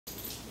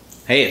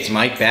Hey, it's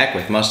Mike back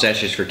with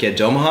Mustaches for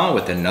Kids Omaha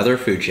with another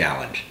food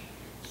challenge.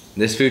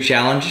 This food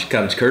challenge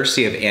comes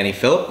courtesy of Annie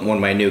Phillip, one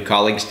of my new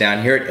colleagues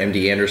down here at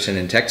MD Anderson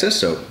in Texas,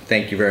 so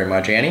thank you very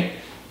much, Annie.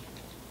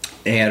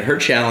 And her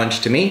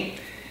challenge to me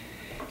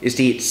is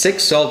to eat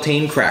 6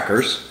 saltine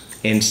crackers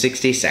in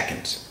 60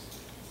 seconds.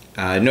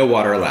 No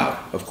water allowed,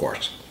 of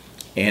course.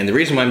 And the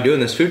reason why I'm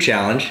doing this food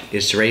challenge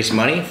is to raise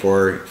money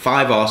for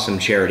 5 awesome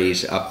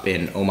charities up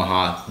in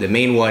Omaha. The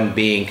main one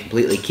being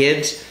Completely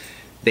Kids.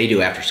 They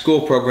do after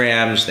school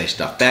programs, they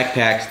stuff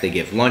backpacks, they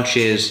give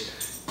lunches,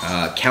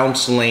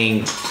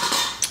 counseling,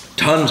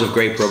 tons of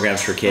great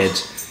programs for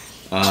kids.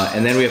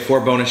 And then we have 4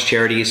 bonus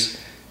charities: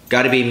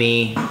 Gotta Be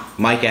Me,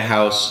 Micah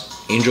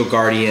House, Angel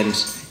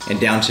Guardians, and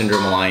Down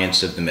Syndrome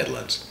Alliance of the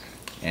Midlands.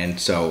 And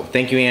so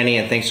thank you, Annie,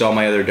 and thanks to all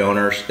my other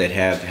donors that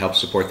have helped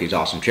support these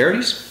awesome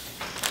charities.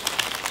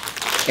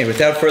 And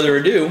without further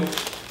ado,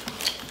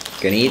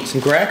 gonna eat some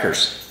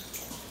crackers.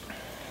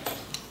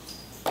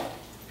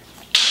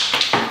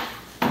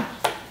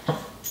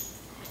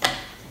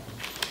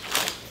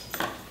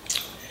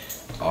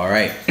 All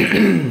right,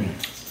 I'm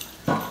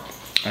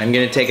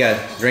gonna take a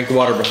drink of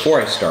water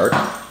before I start.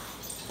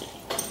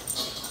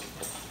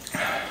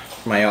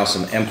 My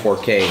awesome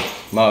M4K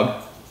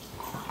mug.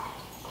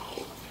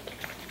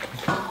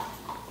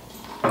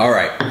 All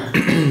right,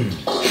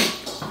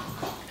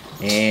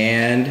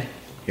 and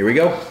here we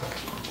go.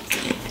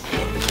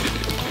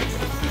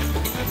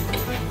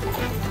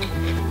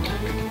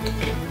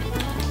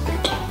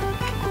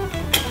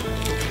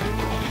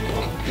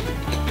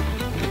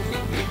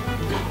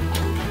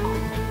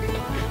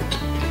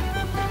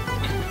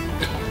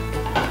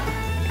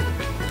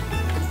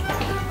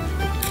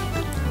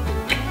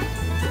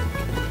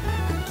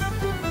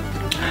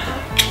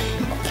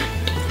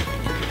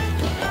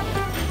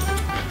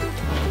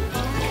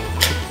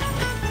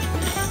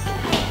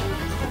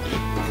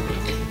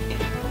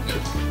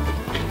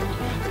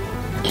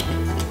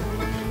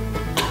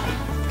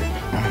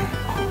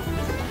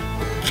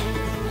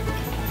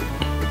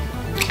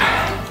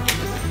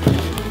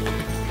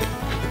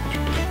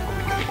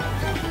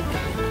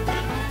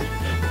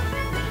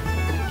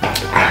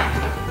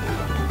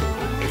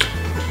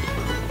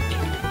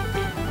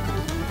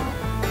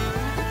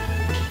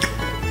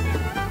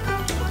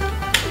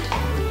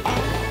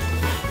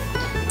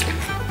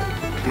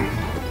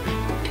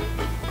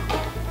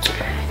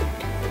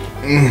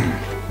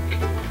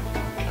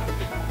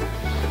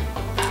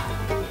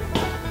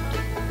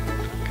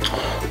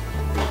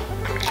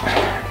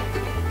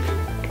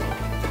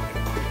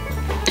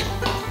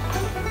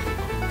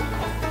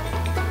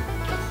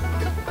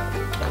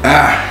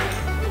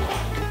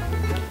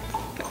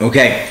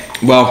 Okay,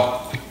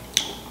 well,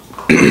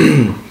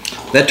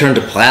 that turned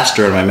to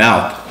plaster in my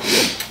mouth.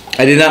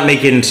 I did not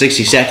make it in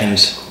 60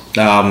 seconds.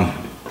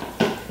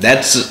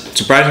 That's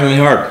surprisingly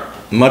hard,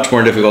 much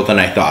more difficult than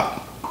I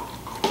thought.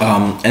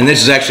 And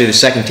this is actually the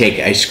second take.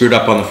 I screwed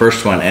up on the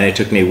first one and it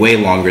took me way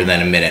longer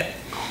than a minute.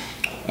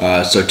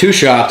 So 2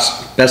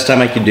 shots, best time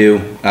I could do.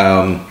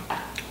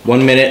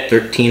 1 minute,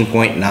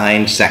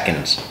 13.9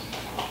 seconds.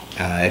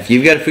 If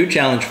you've got a food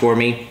challenge for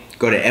me,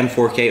 go to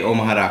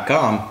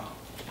m4komaha.com.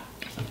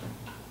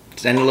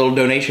 Send a little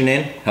donation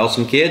in, help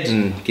some kids,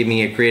 and give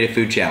me a creative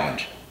food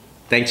challenge.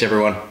 Thanks,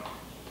 everyone.